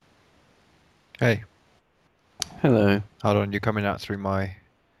Hey, Hello, hold on, you're coming out through my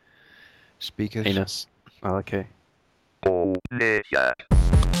speakers. anus. Oh, okay.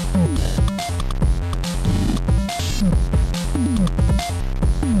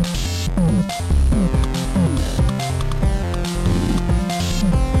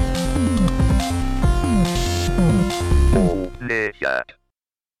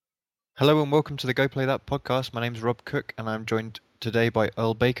 Hello and welcome to the Go Play That podcast. My name's Rob Cook and I'm joined today by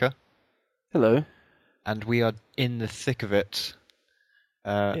Earl Baker, Hello. and we are in the thick of it.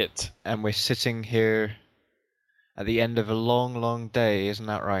 It. And we're sitting here at the end of a long, long day, isn't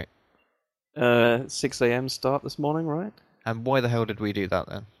that right? 6 a.m. start this morning, right? And why the hell did we do that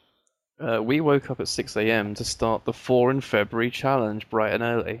then? We woke up at 6 a.m. to start the 4 in February challenge bright and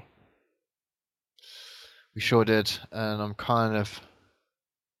early. We sure did, and I'm kind of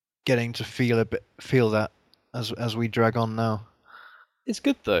getting to feel that as we drag on now. It's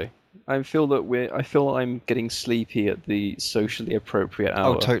good though. I feel I'm getting sleepy at the socially appropriate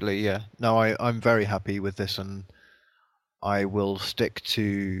Oh, hour. totally, yeah. No, I'm very happy with this, and I will stick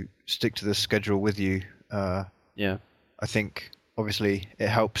to the schedule with you. Yeah. I think obviously it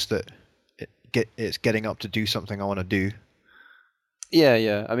helps that it's getting up to do something I want to do. Yeah,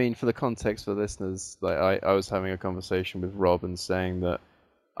 yeah. I mean, for the context for listeners, like I was having a conversation with Rob and saying that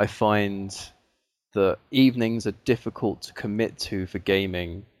I find that evenings are difficult to commit to for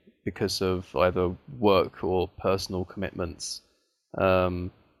gaming because of either work or personal commitments. Um,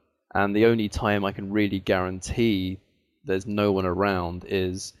 and the only time I can really guarantee there's no one around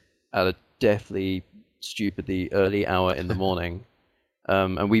is at a deathly, stupidly early hour in the morning.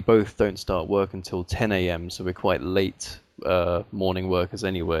 And we both don't start work until 10 a.m., so we're quite late morning workers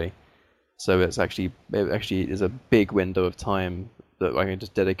anyway. So it actually is a big window of time that I can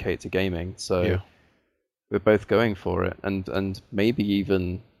just dedicate to gaming. So Yeah, we're both going for it, and maybe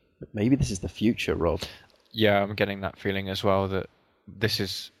this is the future, Rob. yeah, I'm getting that feeling as well that this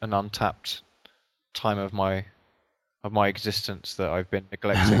is an untapped time of my existence that I've been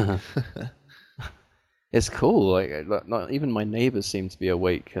neglecting. It's cool. Like not even my neighbors seem to be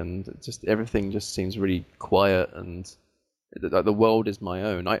awake, and just everything just seems really quiet, and like the world is my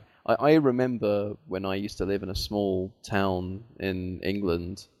own. I remember when I used to live in a small town in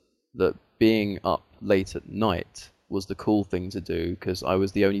England that being up late at night was the cool thing to do because I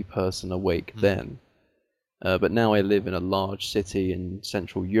was the only person awake Hmm. then. But now I live in a large city in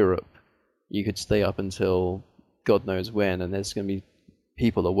Central Europe. You could stay up until God knows when, and there's going to be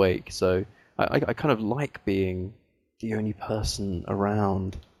people awake. So I kind of like being the only person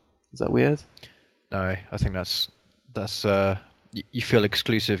around. Is that weird? No, I think that's you feel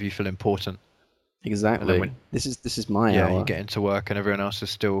exclusive, you feel important, and then Exactly. when This is my yeah, you hour. get into work and everyone else is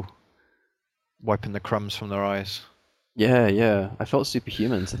still wiping the crumbs from their eyes. Yeah, yeah. I felt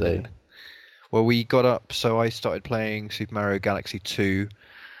superhuman today. Well, we got up, so I started playing Super Mario Galaxy 2,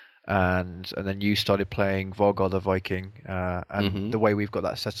 and then you started playing Volgar the Viking. And Hmm. the way we've got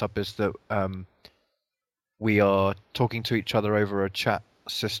that set up is that we are talking to each other over a chat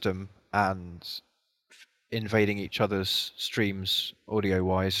system and invading each other's streams audio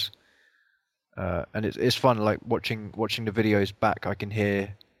wise. And it's fun, like watching the videos back. I can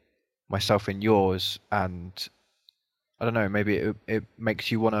hear myself in yours, and I don't know, maybe it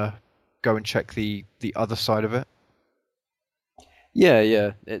makes you want to go and check the other side of it. Yeah,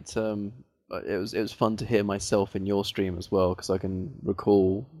 yeah. It was fun to hear myself in your stream as well because I can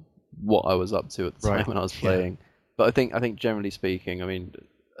recall what I was up to at the time Right. when I was Yeah. playing. But I think generally speaking, I mean,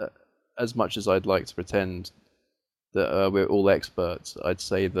 uh, as much as I'd like to pretend that we're all experts, I'd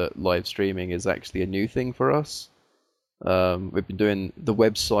say that live streaming is actually a new thing for us. We've been doing the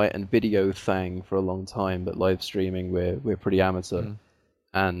website and video thing for a long time, but live streaming we're pretty amateur, Mm.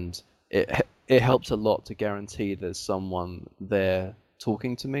 and it helps a lot to guarantee there's someone there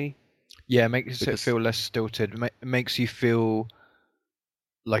talking to me Yeah, it makes it because feel less stilted. It makes you feel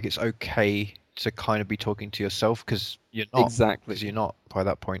like it's okay to kind of be talking to yourself because you're not, exactly. because you're not by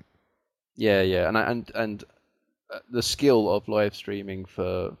that point. Yeah, yeah, and the skill of live streaming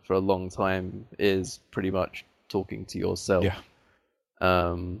for a long time is pretty much talking to yourself. Yeah.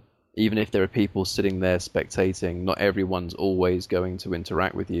 Um, Even if there are people sitting there spectating, not everyone's always going to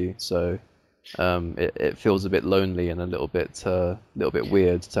interact with you. So it feels a bit lonely and a little bit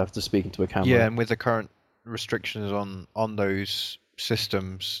weird to have to speak into a Yeah, camera. and with the current restrictions on those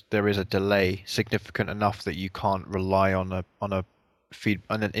systems, there is a delay significant enough that you can't rely on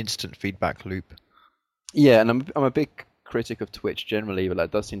an instant feedback loop. Yeah, and I'm a big critic of Twitch generally, but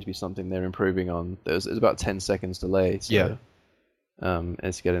that does seem to be something they're improving on. There's about 10 seconds delay, Yeah. so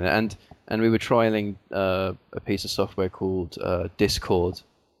it's getting there. And we were trialing a piece of software called Discord,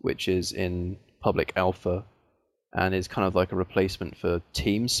 which is in public alpha, and is kind of like a replacement for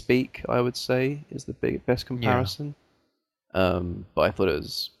TeamSpeak, I would say, is the best comparison. But I thought it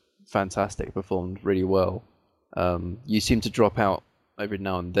was fantastic. It performed really well. You seem to drop out every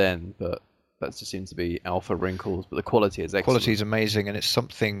now and then, but that just seems to be alpha wrinkles. But the quality is excellent. Quality is amazing, and it's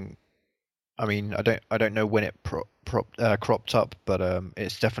something. I mean, I don't know when it cropped up, but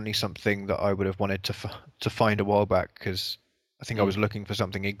it's definitely something that I would have wanted to find a while back, because I think I was looking for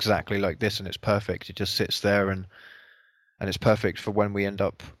something exactly like this, and it's perfect. It just sits there, and it's perfect for when we end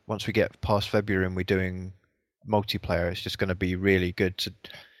up, once we get past February and we're doing multiplayer. It's just going to be really good to,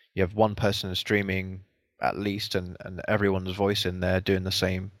 you have one person streaming at least, and everyone's voice in there doing the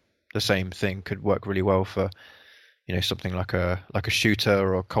same thing could work really well for, you know, something like a shooter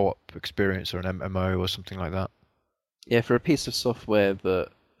or a co-op experience or an MMO or something like that. Yeah, for a piece of software that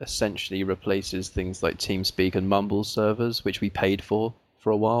essentially replaces things like TeamSpeak and Mumble servers, which we paid for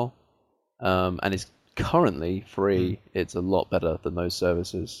a while, and is currently free, it's a lot better than those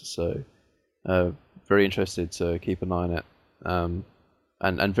services. So very interested to keep an eye on it.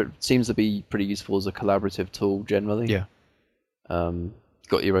 And it seems to be pretty useful as a collaborative tool generally. Yeah.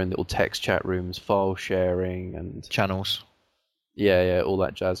 Got your own little text chat rooms, file sharing, and channels. Yeah, all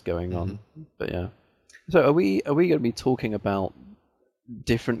that jazz going on. But yeah. So are we going to be talking about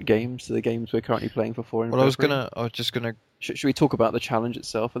different games to the games we're currently playing for 4 in February? I was just gonna. Should we talk about the challenge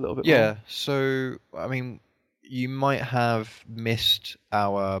itself a little bit more? Yeah. So I mean, you might have missed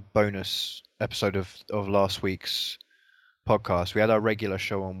our bonus episode of last week's podcast. We had our regular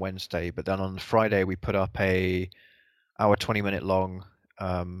show on Wednesday, but then on Friday we put up our 20-minute long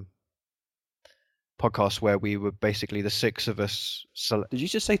podcast where we were basically the six of us. Did you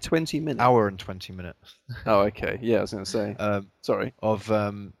just say 20 minutes? Hour and 20 minutes. Oh, okay. Yeah, I was going to say. Sorry. Of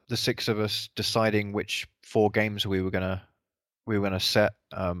the six of us deciding which 4 games we were gonna set,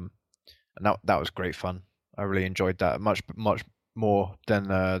 and that was great fun. I really enjoyed that much more than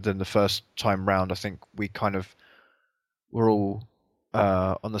the first time round. I think we kind of were all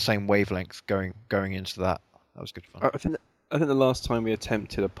on the same wavelength going into that. That was good fun. I think the last time we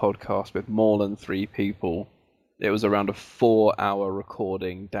attempted a podcast with more than 3 people, it was around a 4-hour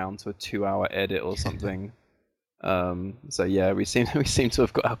recording down to a 2-hour edit or something. So yeah, we seem to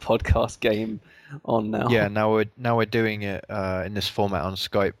have got our podcast game on now. Yeah, now we're doing it in this format on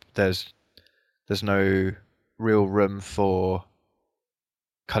Skype. There's no real room for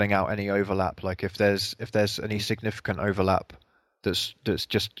cutting out any overlap. Like if there's any significant overlap that's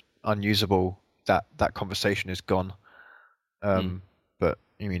just unusable, that conversation is gone. But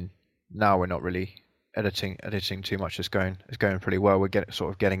I mean, now we're not really editing too much. It's going pretty well. We're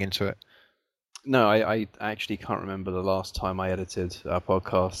getting into it. No, I actually can't remember the last time I edited our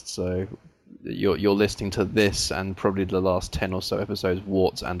podcast. So you're listening to this and probably the last 10 or so episodes,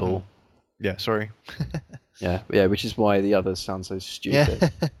 warts and all. Yeah, sorry. yeah, which is why the others sound so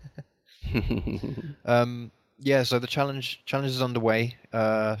stupid. Yeah. So the challenge is underway.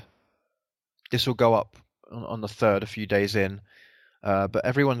 This will go up on the 3rd, a few days in, but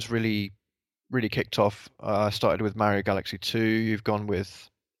everyone's really kicked off. I started with Mario Galaxy 2. You've gone with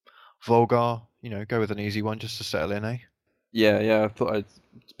Volgar. You know, go with an easy one just to settle in, eh? Yeah. I thought I'd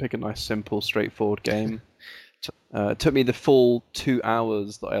pick a nice, simple, straightforward game. It took me the full 2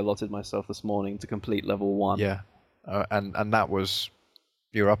 hours that I allotted myself this morning to complete level 1. Yeah, and that was,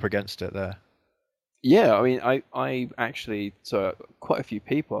 you're up against it there. Yeah, I mean, I actually, so quite a few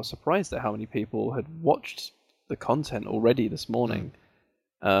people, I was surprised at how many people had watched the content already this morning.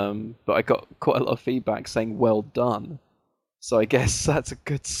 But I got quite a lot of feedback saying, well done. So I guess that's a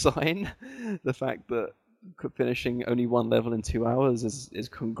good sign. The fact that finishing only 1 level in 2 hours is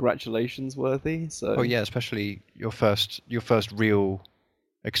congratulations worthy. So. Oh yeah, especially your first real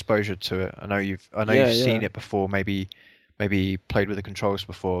exposure to it. I know you've seen it before, maybe played with the controls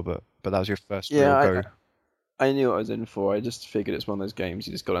before, but that was your first real go. I knew what I was in for. I just figured it's one of those games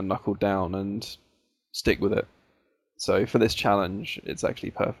you just got to knuckle down and stick with it. So for this challenge, it's actually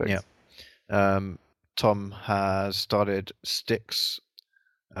perfect. Yeah. Tom has started Styx.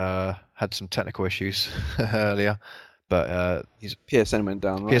 Had some technical issues earlier, but his PSN went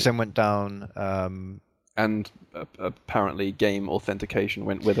down. Right? PSN went down, and apparently game authentication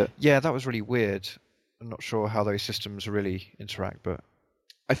went with it. Yeah, that was really weird. I'm not sure how those systems really interact, but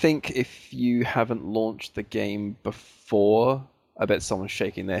I think if you haven't launched the game before, I bet someone's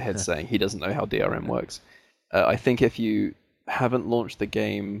shaking their head saying he doesn't know how DRM works. I think if you haven't launched the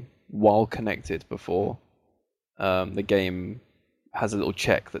game while connected before, the game has a little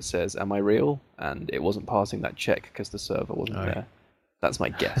check that says, am I real? And it wasn't passing that check because the server wasn't there. That's my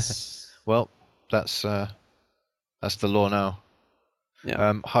guess. Well, that's the law now.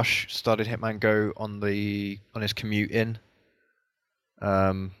 Yeah. Hush started Hitman Go on his commute in,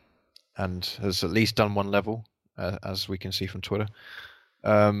 and has at least done one level, as we can see from Twitter.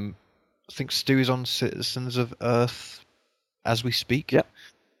 I think Stu's on Citizens of Earth as we speak. Yeah.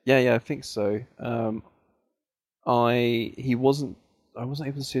 Yeah, I think so. I wasn't able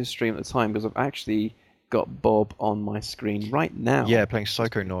to see his stream at the time because I've actually got Bob on my screen right now. Yeah, playing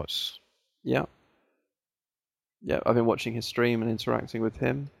Psychonauts. Yeah. Yeah, I've been watching his stream and interacting with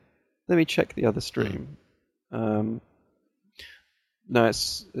him. Let me check the other stream. No,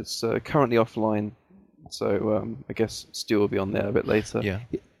 it's currently offline, so I guess Stu will be on there a bit later. Yeah.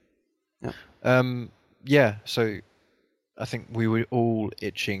 Yeah. Yeah. So I think we were all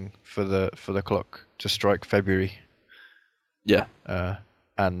itching for the clock to strike February. Yeah.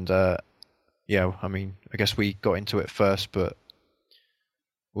 Yeah, I mean, I guess we got into it first, but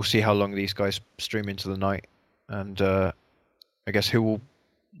we'll see how long these guys stream into the night, and I guess who will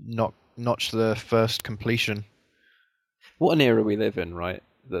notch the first completion. What an era we live in, right?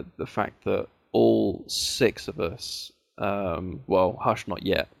 The fact that all 6 of us, well, Hush not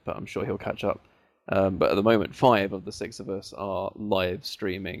yet, but I'm sure he'll catch up. But at the moment, 5 of the 6 of us are live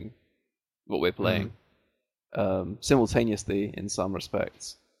streaming what we're playing simultaneously in some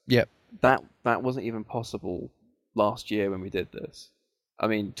respects. Yep. That wasn't even possible last year when we did this. I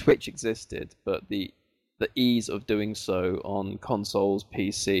mean, Twitch existed, but the ease of doing so on consoles,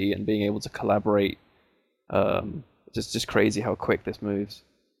 PC, and being able to collaborate, just crazy how quick this moves.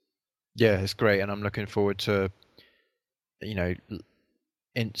 Yeah, it's great, and I'm looking forward to,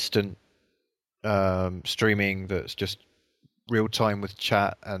 instant streaming that's just real time with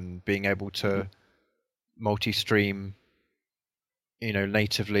chat and being able to multi-stream,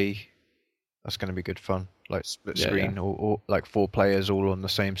 natively. That's going to be good fun. Like split screen or like 4 players all on the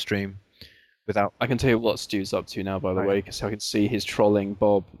same stream. Without, I can tell you what Stu's up to now, by the way, because I can see he's trolling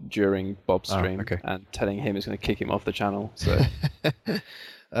Bob during Bob's stream and telling him he's going to kick him off the channel. So,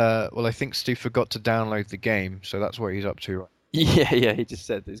 well, I think Stu forgot to download the game, so that's what he's up to. Right? Yeah. He just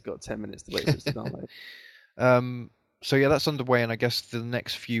said he's got 10 minutes to wait for it to download. So yeah, that's underway, and I guess the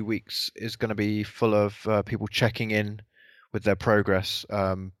next few weeks is going to be full of people checking in with their progress.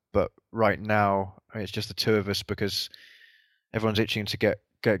 But right now, it's just the 2 of us because everyone's itching to get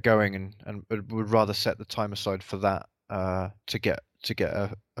going, and would rather set the time aside for that to get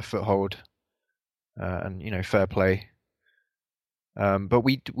a foothold, and fair play. But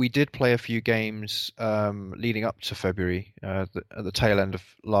we did play a few games leading up to February. At the tail end of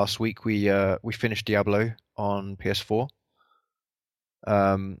last week, we finished Diablo on PS4,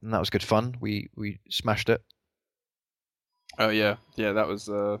 and that was good fun. We smashed it. Oh yeah, that was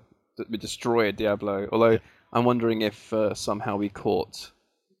we destroyed Diablo. Although I'm wondering if somehow we caught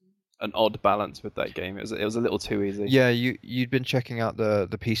an odd balance with that game. It was a little too easy. Yeah, you'd been checking out the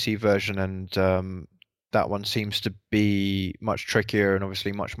PC version, and that one seems to be much trickier and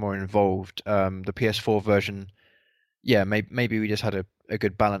obviously much more involved. The PS4 version, yeah, maybe we just had a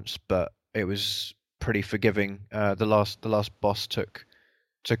good balance, but it was pretty forgiving. The last boss took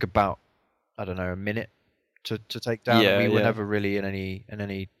about, I don't know, a minute to take down. Yeah, we were never really in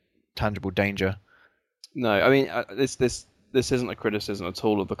any tangible danger. No, I mean this isn't a criticism at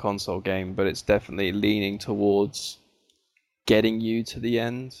all of the console game, but it's definitely leaning towards getting you to the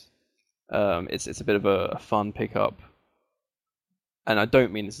end. It's a bit of a fun pickup, and I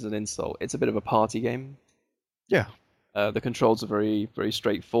don't mean this as an insult. It's a bit of a party game. Yeah. The controls are very, very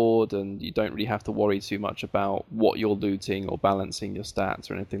straightforward, and you don't really have to worry too much about what you're looting or balancing your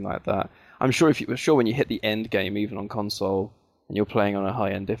stats or anything like that. I'm sure when you hit the end game, even on console, and you're playing on a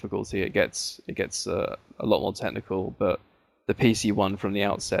high-end difficulty, it gets a lot more technical. But the PC one from the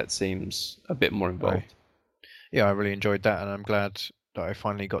outset seems a bit more involved. Yeah, I really enjoyed that, and I'm glad that I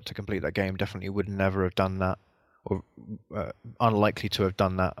finally got to complete that game. Definitely would never have done that, or unlikely to have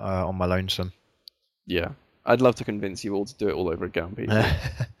done that on my lonesome. Yeah. I'd love to convince you all to do it all over again on PC.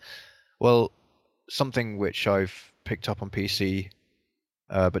 Well, something which I've picked up on PC,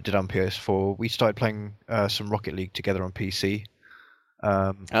 but did on PS4. We started playing some Rocket League together on PC.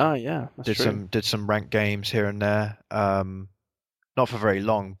 Yeah, that's true. Did some ranked games here and there. Not for very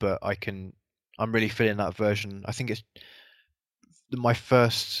long, but I'm really feeling that version. I think it's my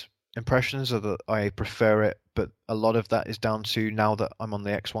first impressions are that I prefer it, but a lot of that is down to now that I'm on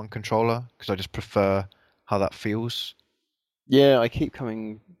the X1 controller, because I just prefer how that feels. Yeah, I keep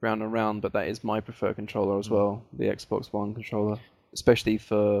coming round and round, but that is my preferred controller as well, the Xbox One controller, especially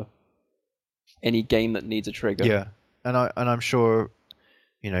for any game that needs a trigger. Yeah, and I'm sure,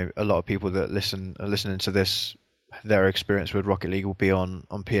 a lot of people that are listening to this, their experience with Rocket League will be on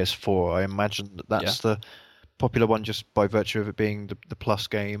PS4. I imagine that's the popular one just by virtue of it being the Plus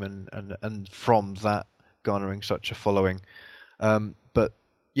game, and from that garnering such a following. But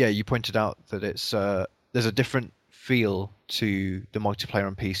yeah, you pointed out that it's there's a different feel to the multiplayer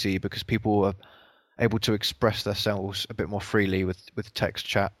on PC because people are able to express themselves a bit more freely with text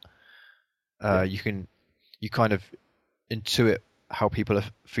chat. You kind of intuit how people are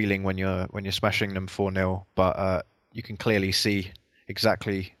feeling when you're smashing them 4-0, but you can clearly see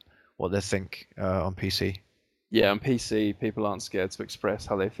exactly what they think on PC. Yeah, on PC, people aren't scared to express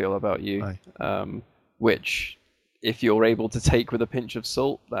how they feel about you, which, if you're able to take with a pinch of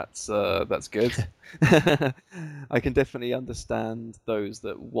salt, that's good. I can definitely understand those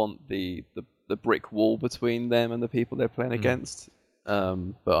that want the brick wall between them and the people they're playing against.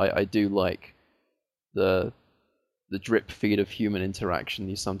 But I do like the drip feed of human interaction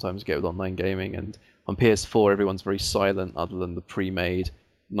you sometimes get with online gaming. And on PS4, everyone's very silent, other than the pre-made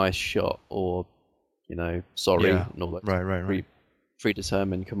nice shot or sorry and all that right.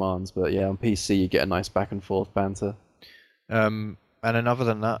 predetermined commands. But yeah, on PC you get a nice back and forth banter. And then other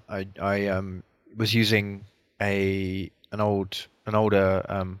than that, I was using an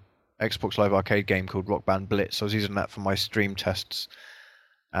older Xbox Live Arcade game called Rock Band Blitz. I was using that for my stream tests,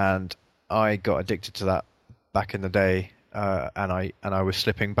 and I got addicted to that back in the day. And I was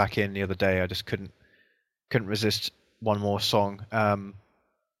slipping back in the other day. I just couldn't resist one more song.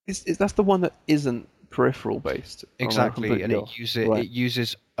 Is that's the one that isn't peripheral based? Exactly, and it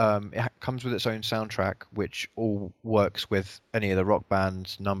comes with its own soundtrack, which all works with any of the Rock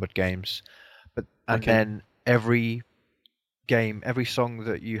Band's numbered games. Then every song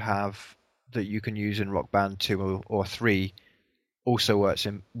that you have that you can use in Rock Band 2 or 3 also works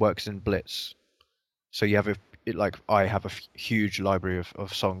in Blitz. So you have I have a huge library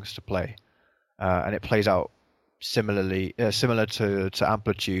of songs to play, and it plays out similar to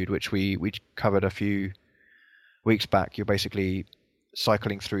Amplitude, which we covered a few weeks back. You're basically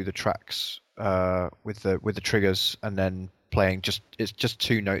cycling through the tracks with the triggers, and then playing it's just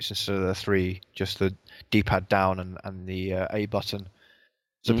 2 notes instead of the 3, just the D-pad down and the A button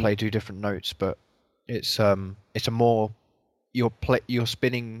to play 2 different notes. But it's a more you're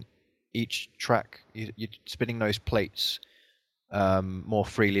spinning each track, you're spinning those plates more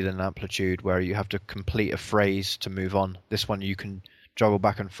freely than Amplitude, where you have to complete a phrase to move on. This one you can juggle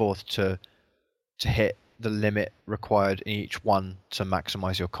back and forth to hit the limit required in each one to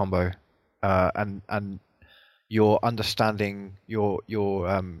maximize your combo, and your understanding, your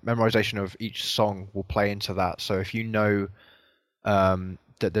memorization of each song will play into that. So if you know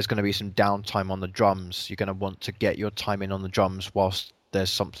that there's going to be some downtime on the drums, you're going to want to get your time in on the drums whilst there's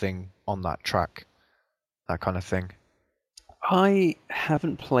something on that track, that kind of thing. I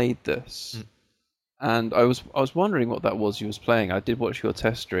haven't played this, and I was wondering what that was you was playing. I did watch your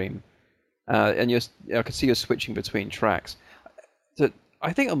test stream, and I could see you're switching between tracks. So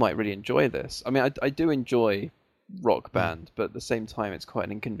I think I might really enjoy this. I mean, I do enjoy Rock Band, but at the same time, it's quite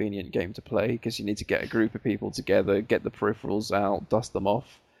an inconvenient game to play because you need to get a group of people together, get the peripherals out, dust them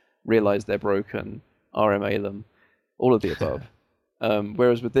off, realize they're broken, RMA them, all of the above.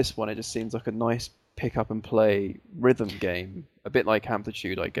 Whereas with this one, it just seems like a nice pick up and play rhythm game, a bit like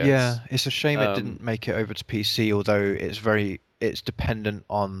Amplitude, I guess. Yeah, it's a shame it didn't make it over to PC, although it's dependent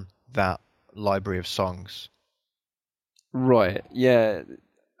on that library of songs. Right. Yeah.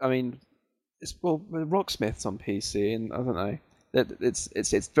 I mean, Rocksmith's on PC, and I don't know.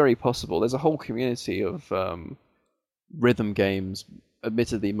 It's very possible. There's a whole community of rhythm games,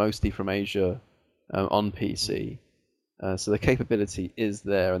 admittedly mostly from Asia, on PC. So the capability is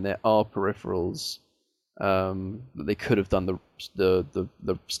there, and there are peripherals that they could have done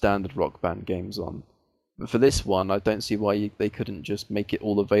the standard Rock Band games on. But for this one, I don't see why they couldn't just make it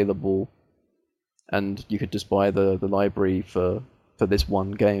all available, and you could just buy the library for this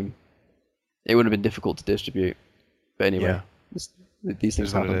one game. It would have been difficult to distribute, but anyway, these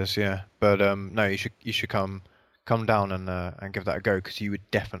things happen. What it is, yeah. But no, you should come down and give that a go, because you would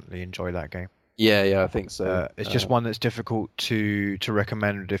definitely enjoy that game. Yeah, I think so. It's just one that's difficult to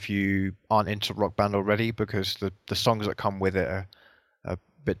recommend if you aren't into Rock Band already, because the songs that come with it are a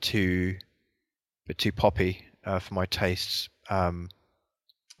bit too poppy for my tastes.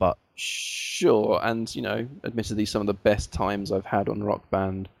 But sure, and admittedly, some of the best times I've had on Rock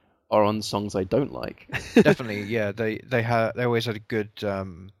Band are on songs I don't like. Definitely, yeah. They always had a good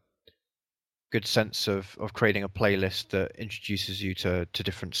sense of creating a playlist that introduces you to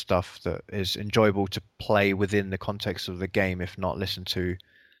different stuff that is enjoyable to play within the context of the game, if not listen to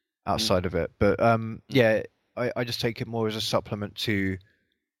outside of it. But yeah, I just take it more as a supplement to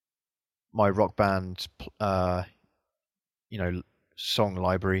my Rock Band song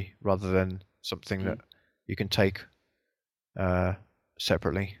library, rather than something that you can take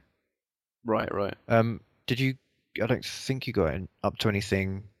separately. Right. Did you? I don't think you got up to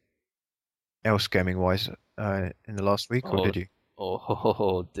anything else gaming wise in the last week, or Oh, did you?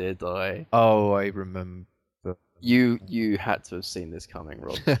 oh, did I? Oh, I remember. You had to have seen this coming,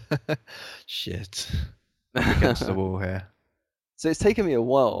 Rob. Shit. Against the wall here. So it's taken me a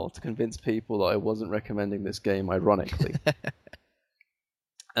while to convince people that I wasn't recommending this game, ironically.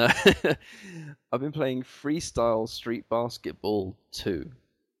 I've been playing Freestyle Street Basketball 2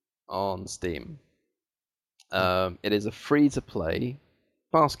 on Steam. It is a free-to-play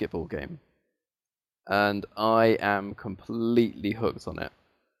basketball game, and I am completely hooked on it.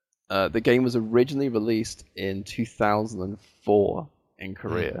 The game was originally released in 2004 in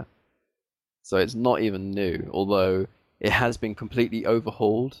Korea, so it's not even new, although it has been completely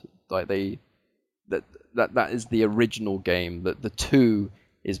overhauled. Like that is the original game. That the 2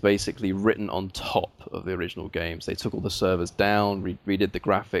 is basically written on top of the original games. They took all the servers down, redid the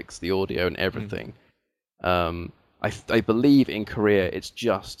graphics, the audio, and everything. I believe in Korea it's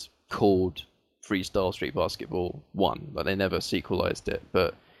just called Freestyle Street Basketball 1, but they never sequelized it.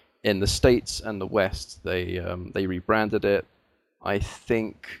 But in the States and the West, they rebranded it. I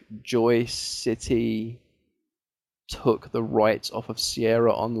think Joy City took the rights off of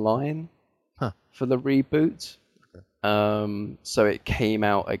Sierra Online for the reboot. So it came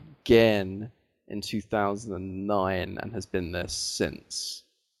out again in 2009 and has been there since.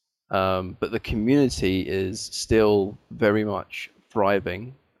 But the community is still very much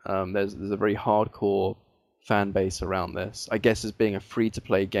thriving. There's a very hardcore fan base around this. I guess as being a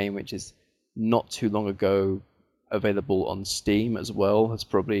free-to-play game, which is not too long ago available on Steam as well, has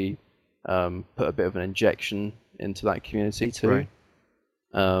probably put a bit of an injection into that community too.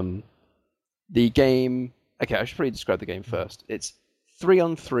 Right. The game... Okay, I should probably describe the game first. It's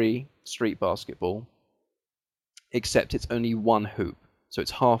 3-on-3 street basketball, except it's only one hoop, so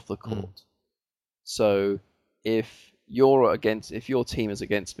it's half the court. So if your team is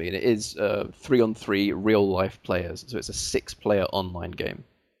against me, and it is 3-on-3 real life players, so it's a 6-player online game.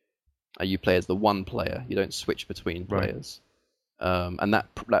 You play as the one player. You don't switch between players. Right. And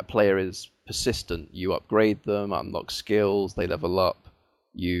that player is persistent. You upgrade them, unlock skills, they level up.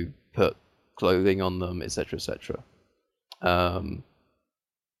 You put clothing on them, etc., etc.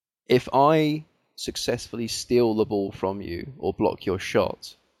 If I successfully steal the ball from you or block your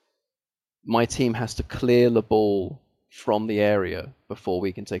shot, my team has to clear the ball from the area before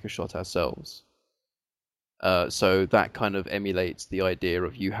we can take a shot ourselves. So that kind of emulates the idea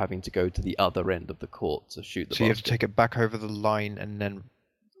of you having to go to the other end of the court to shoot the basket. So you have to take it back over the line and then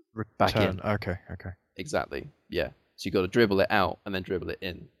return. Back in. Okay. Exactly, yeah. So you got to dribble it out and then dribble it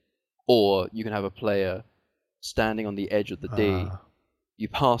in. Or you can have a player standing on the edge of the D. You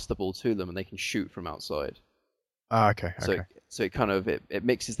pass the ball to them and they can shoot from outside. Okay. So it kind of it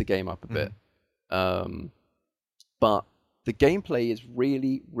mixes the game up a bit. But the gameplay is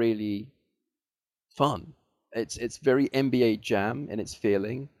really, really fun. It's very NBA Jam in its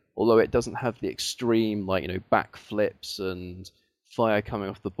feeling, although it doesn't have the extreme backflips and fire coming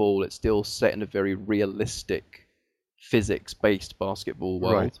off the ball. It's still set in a very realistic, physics-based basketball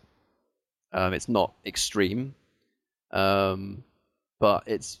world. Right. It's not extreme, but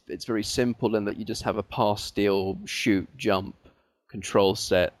it's very simple in that you just have a pass, steal, shoot, jump control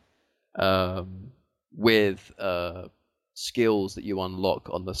set with skills that you unlock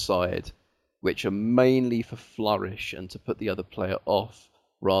on the side, which are mainly for flourish and to put the other player off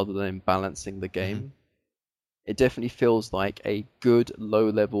rather than balancing the game. It definitely feels like a good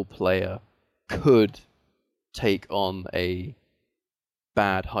low-level player could take on a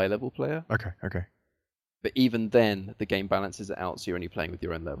bad high-level player. Okay. But even then, the game balances it out, so you're only playing with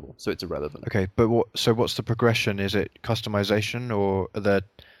your own level, so it's irrelevant. Okay, but what's the progression? Is it customization, or are there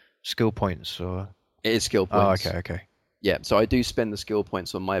skill points? Or it is skill points. Oh, okay. Yeah, so I do spend the skill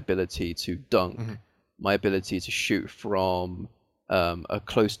points on my ability to dunk, my ability to shoot from a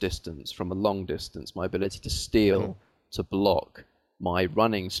close distance, from a long distance, my ability to steal, to block, my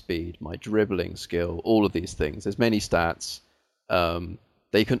running speed, my dribbling skill, all of these things. There's many stats.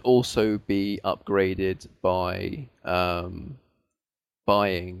 They can also be upgraded by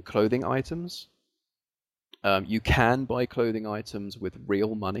buying clothing items. You can buy clothing items with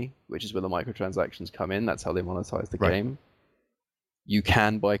real money, which is where the microtransactions come in. That's how they monetize the game. You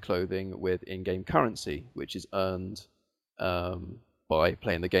can buy clothing with in-game currency, which is earned by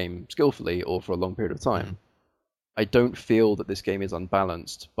playing the game skillfully or for a long period of time. I don't feel that this game is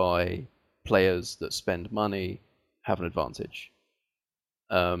unbalanced by players that spend money have an advantage.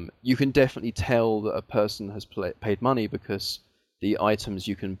 You can definitely tell that a person has paid money because the items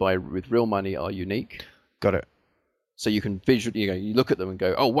you can buy with real money are unique. Got it. So you can visually, you look at them and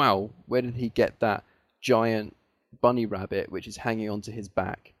go, oh wow, where did he get that giant bunny rabbit which is hanging onto his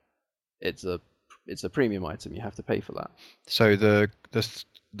back? It's a premium item. You have to pay for that. So the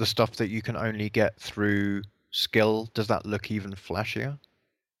stuff that you can only get through skill, does that look even flashier?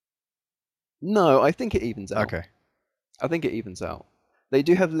 No, I think it evens out. Okay. I think it evens out. They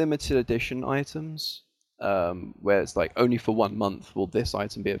do have limited edition items, where it's like only for 1 month will this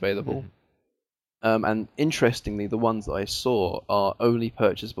item be available. And interestingly, the ones that I saw are only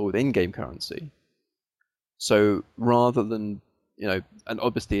purchasable with in-game currency. So rather than, and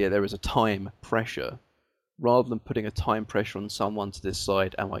obviously there is a time pressure, rather than putting a time pressure on someone to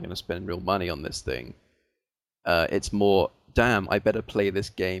decide, am I going to spend real money on this thing? It's more, damn, I better play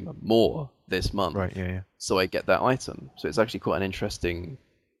this game more this month. Right, yeah. So I get that item. So it's actually quite an interesting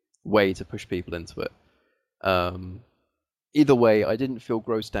way to push people into it. Either way, I didn't feel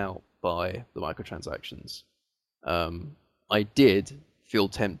grossed out by the microtransactions. I did feel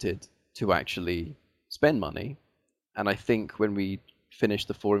tempted to actually spend money, and I think when we finish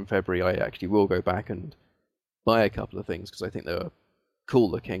the 4 in February, I actually will go back and buy a couple of things because I think they're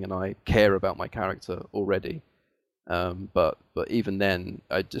cool looking and I care about my character already. But even then,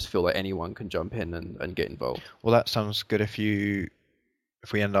 I just feel like anyone can jump in and get involved. Well, that sounds good if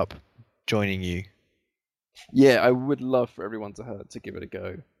we end up joining you. Yeah, I would love for everyone to give it a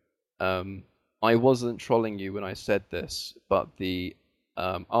go. I wasn't trolling you when I said this, but the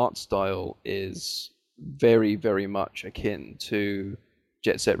art style is very, very much akin to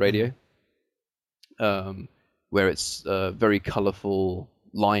Jet Set Radio, where it's very colourful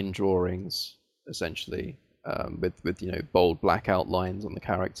line drawings, essentially, with bold black outlines on the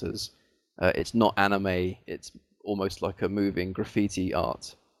characters. It's not anime; it's almost like a moving graffiti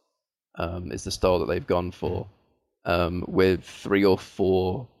art. Is the style that they've gone for, with 3 or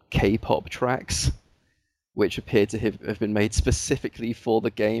 4 K-pop tracks, which appear to have been made specifically for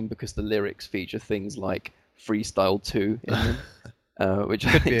the game because the lyrics feature things like Freestyle 2 in them, which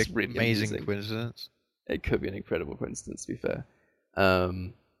could be is an really amazing coincidence. It could be an incredible coincidence, to be fair.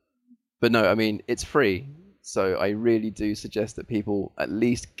 But no, I mean, it's free, so I really do suggest that people at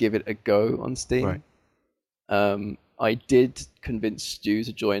least give it a go on Steam. Right. I did convince Stu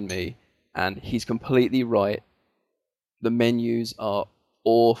to join me, and he's completely right. The menus are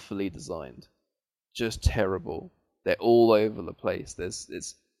awfully designed, just terrible. They're all over the place.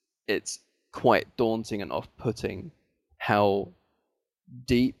 It's quite daunting and off-putting how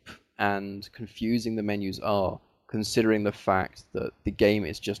deep and confusing the menus are, considering the fact that the game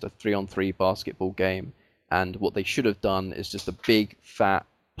is just a 3-on-3 basketball game, and what they should have done is just a big fat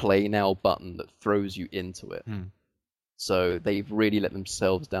play now button that throws you into it. So they've really let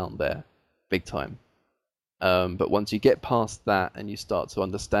themselves down there, big time. But once you get past that and you start to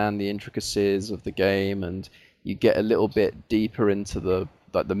understand the intricacies of the game, and you get a little bit deeper into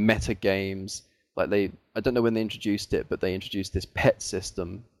the meta games, I don't know when they introduced it, but they introduced this pet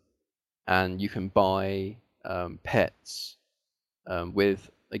system, and you can buy pets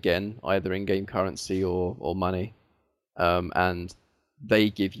with, again, either in-game currency or money, and they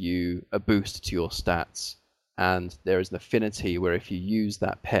give you a boost to your stats. And there is an affinity where if you use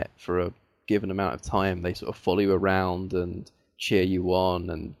that pet for a given amount of time, they sort of follow you around and cheer you on,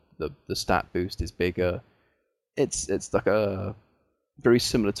 and the stat boost is bigger. It's like a very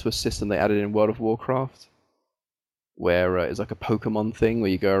similar to a system they added in World of Warcraft, where it's like a Pokemon thing where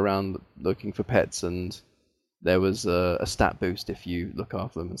you go around looking for pets, and there was a stat boost if you look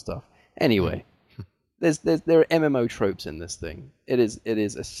after them and stuff. Anyway, there are MMO tropes in this thing. It is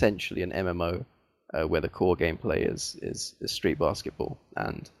essentially an MMO. Where the core gameplay is street basketball,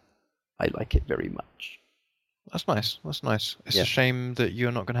 and I like it very much. That's nice. It's a shame that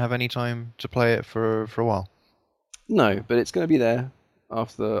you're not going to have any time to play it for a while. No, but it's going to be there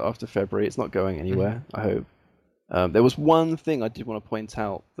after February. It's not going anywhere, I hope. There was one thing I did want to point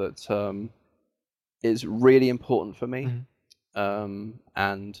out that is really important for me,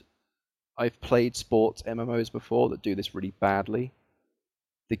 and I've played sports MMOs before that do this really badly.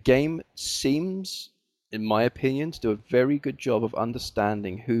 The game seems, in my opinion, to do a very good job of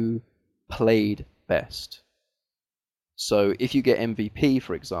understanding who played best. So if you get MVP,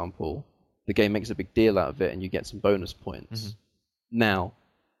 for example, the game makes a big deal out of it and you get some bonus points. Now,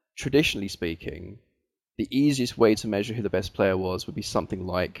 traditionally speaking, the easiest way to measure who the best player was would be something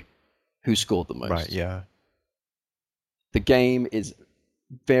like who scored the most. Right, yeah. The game is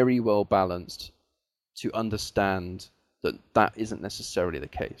very well balanced to understand that isn't necessarily the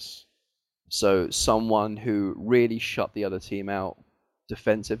case. So someone who really shut the other team out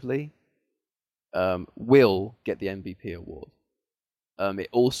defensively will get the MVP award. It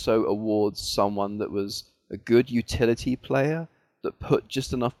also awards someone that was a good utility player that put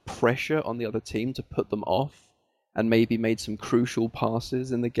just enough pressure on the other team to put them off, and maybe made some crucial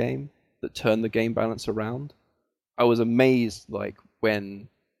passes in the game that turned the game balance around. I was amazed, like, when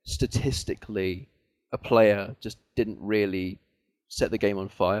statistically a player just didn't really set the game on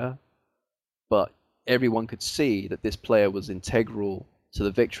fire, but everyone could see that this player was integral to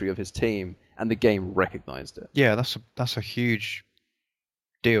the victory of his team, and the game recognized it. Yeah, that's a huge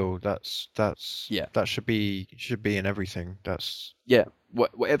deal. That should be in everything.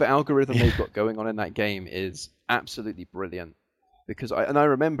 Whatever algorithm they've got going on in that game is absolutely brilliant. Because I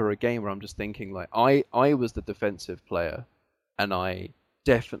remember a game where I'm just thinking, like, I was the defensive player, and I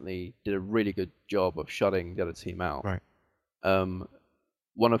definitely did a really good job of shutting the other team out. Right.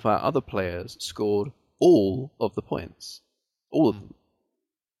 One of our other players scored all of the points, all of them.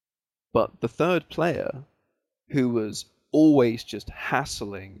 But the third player, who was always just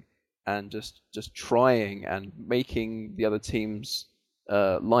hassling and just trying and making the other team's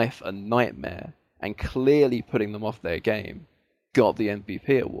life a nightmare and clearly putting them off their game, got the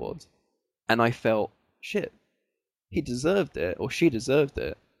MVP award. And I felt, shit, he deserved it, or she deserved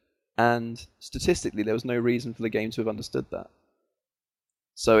it. And statistically, there was no reason for the game to have understood that.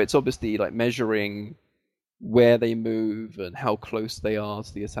 So it's obviously like measuring where they move and how close they are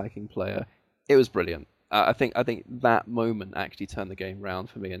to the attacking player. It was brilliant. I think that moment actually turned the game around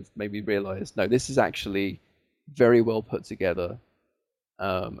for me and made me realize, no, this is actually very well put together,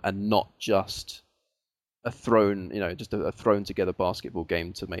 and not just a thrown together basketball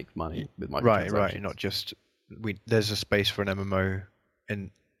game to make money with microtransactions. Right. Not just there's a space for an MMO in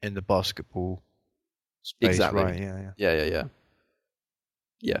the basketball space. Exactly. Right. Yeah.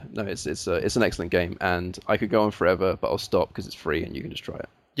 Yeah, no, it's an excellent game, and I could go on forever, but I'll stop because it's free and you can just try it.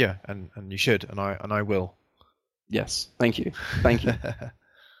 Yeah, and you should, and I will. Yes, thank you.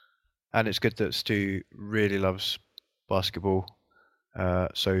 And it's good that Stu really loves basketball,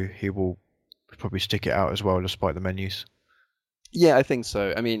 so he will probably stick it out as well, despite the menus. Yeah, I think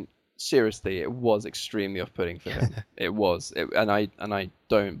so. I mean, seriously, it was extremely off-putting for him. And I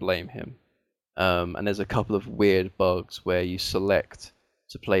don't blame him. And there's a couple of weird bugs where you select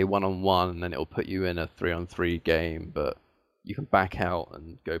to play 1-on-1, and then it'll put you in a 3-on-3 game, but you can back out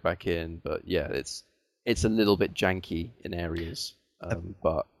and go back in. But yeah, it's a little bit janky in areas,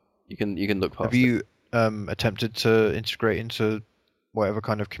 but you can look past it. Have you attempted to integrate into whatever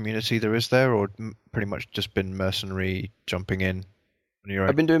kind of community there is there, or pretty much just been mercenary jumping in on your own?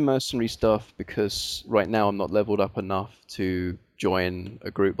 I've been doing mercenary stuff because right now I'm not leveled up enough to join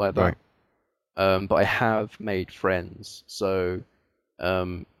a group like that. Right. But I have made friends, so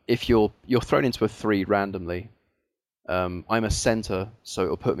if you're thrown into a 3 randomly, I'm a center, so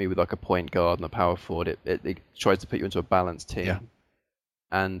it'll put me with like a point guard and a power forward. It tries to put you into a balanced team. Yeah.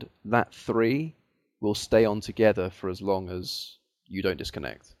 And that 3 will stay on together for as long as you don't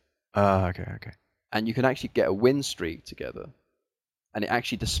disconnect. Okay. And you can actually get a win streak together. And it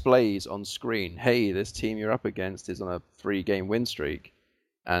actually displays on screen, hey, this team you're up against is on a 3-game win streak,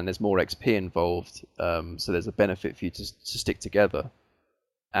 and there's more XP involved, so there's a benefit for you to stick together.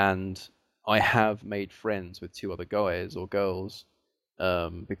 And I have made friends with 2 other guys or girls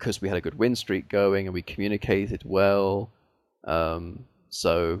because we had a good win streak going and we communicated well.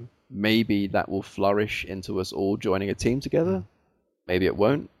 So maybe that will flourish into us all joining a team together. Maybe it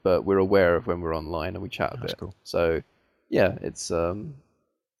won't, but we're aware of when we're online and we chat a bit. Cool. So yeah, it's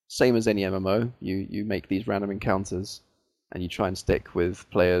same as any MMO. You make these random encounters and you try and stick with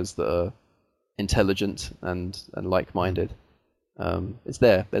players that are intelligent and like-minded. It's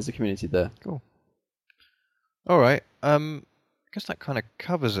there. There's a community there. Cool. All right. I guess that kind of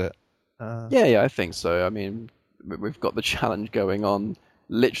covers it. Yeah, I think so. I mean, we've got the challenge going on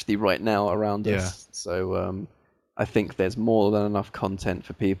literally right now around us. So I think there's more than enough content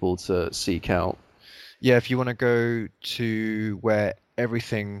for people to seek out. Yeah, if you want to go to where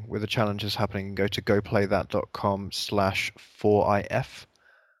everything with the challenge is happening, go to goplaythat.com/4if.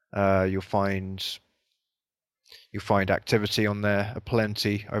 You'll find activity on there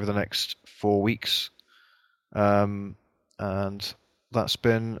aplenty over the next 4 weeks. And that's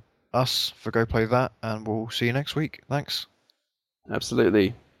been us for Go Play That, and we'll see you next week. Thanks.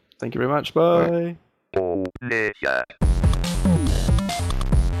 Absolutely. Thank you very much. Bye. Bye.